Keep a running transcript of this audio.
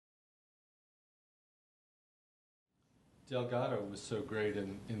Delgado was so great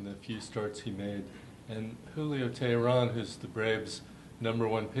in the few starts he made. And Julio Teheran, who's the Braves'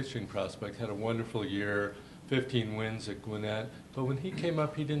 #1 pitching prospect, had a wonderful year, 15 wins at Gwinnett. But when he came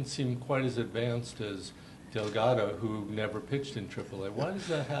up, he didn't seem quite as advanced as Delgado, who never pitched in AAA. Why does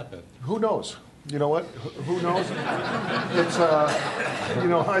that happen? Who knows? You know what? Who knows? It's,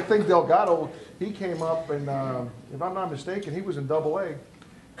 I think Delgado, he came up, and if I'm not mistaken, he was in AA.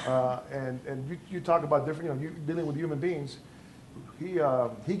 And you talk about different, you dealing with human beings.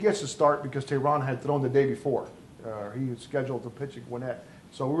 He gets to start because Tehran had thrown the day before. He was scheduled to pitch at Gwinnett.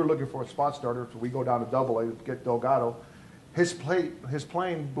 So we were looking for a spot starter. So we go down to AA to get Delgado. His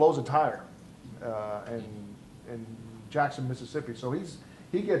plane blows a tire in Jackson, Mississippi. So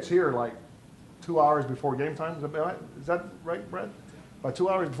he gets here like 2 hours before game time. Is that right, Brad? About 2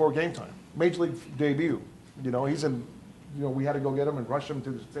 hours before game time. Major League debut. He's in. We had to go get him and rush him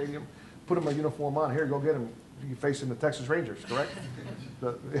to the stadium, put him a uniform on. Here, go get him. You're facing the Texas Rangers, correct?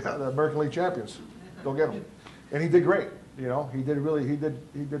 the American League champions. Go get him. And he did great. He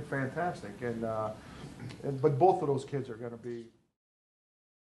did fantastic. But both of those kids are going to be,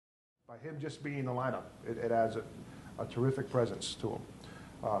 by him just being in the lineup, it adds a terrific presence to him.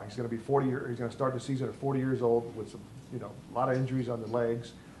 He's going to be 40 years. He's going to start the season at 40 years old with some, a lot of injuries on the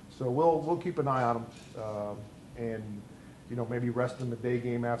legs. So we'll keep an eye on him, and maybe rest him a day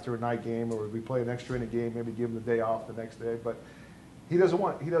game after a night game, or if we play an extra inning game, maybe give him the day off the next day. But he doesn't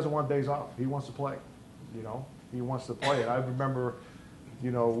want days off. He wants to play. He wants to play. And I remember,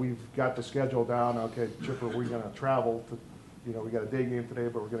 we've got the schedule down. Okay, Chipper, we're going to travel to, we got a day game today,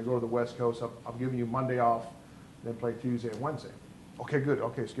 but we're going to go to the West Coast. I'm giving you Monday off, then play Tuesday and Wednesday. Okay, good.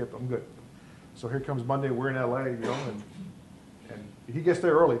 Okay, Skip, I'm good. So here comes Monday. We're in LA, and he gets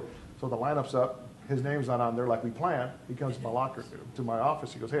there early. So the lineup's up. His name's not on there like we planned. He comes to my locker, to my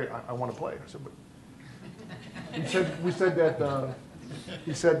office. He goes, "Hey, I want to play." I said, "But we said that."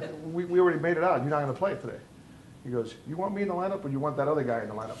 He said, "We already made it out. You're not going to play today." He goes, "You want me in the lineup, or you want that other guy in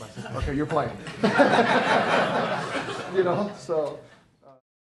the lineup?" I said, "Okay, you're playing." So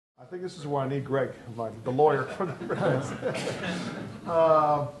I think this is where I need Greg, the lawyer for the Braves.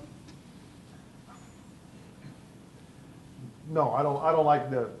 No, I don't like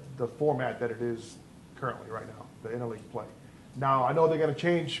the format that it is currently right now, the interleague play. Now, I know they're going to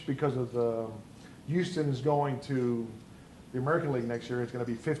change because of Houston is going to the American League next year. It's going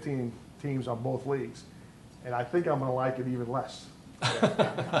to be 15 teams on both leagues. And I think I'm going to like it even less.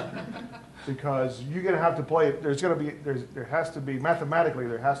 Because you're going to have to play, there has to be, mathematically,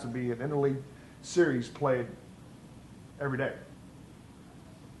 there has to be an interleague series played every day.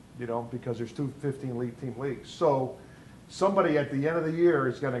 Because there's two 15-team leagues. So somebody at the end of the year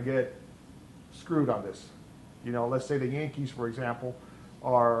is going to get screwed on this. Let's say the Yankees, for example,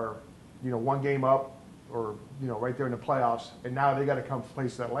 are, one game up or, right there in the playoffs, and now they got to come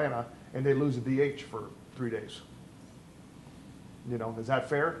face Atlanta, and they lose a DH for 3 days. Is that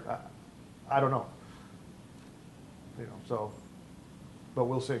fair? I don't know. But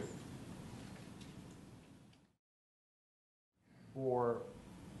we'll see. For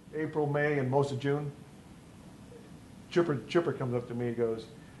April, May, and most of June, Chipper comes up to me and goes,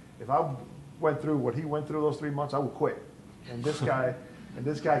 "If I went through what he went through those 3 months, I would quit." And this guy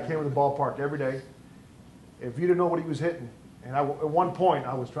came to the ballpark every day. If you didn't know what he was hitting, and at one point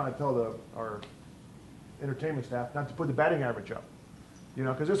I was trying to tell our entertainment staff not to put the batting average up,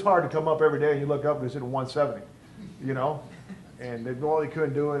 because it's hard to come up every day and you look up and it's hitting 170, and they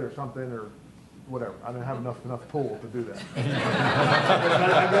couldn't do it or something or whatever. I didn't have enough pull to do that.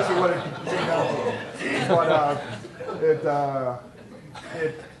 I guess what it came down to.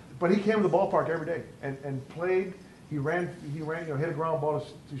 But he came to the ballpark every day and played. He ran, hit a ground ball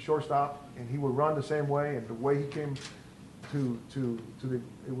to shortstop, and he would run the same way. And the way he came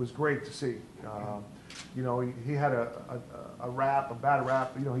it was great to see. He had a bad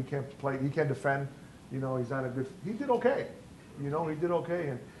rap. He can't play. He can't defend. He's not a good. He did okay. He did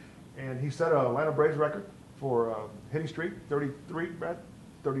okay, and he set a Atlanta Braves record for hitting streak, 33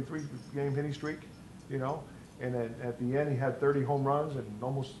 game hitting streak. And then at the end he had 30 home runs and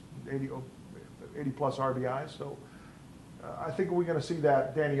almost 80 plus RBIs. So I think we're going to see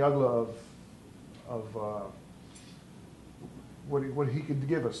that Danny Ugla of what he could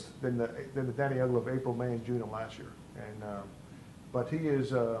give us than the Danny Ugla of April, May, and June of last year. And but he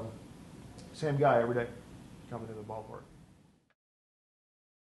is same guy every day coming to the ballpark.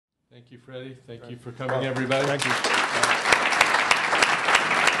 Thank you, Fredi. Thank you for coming, everybody. Thank you.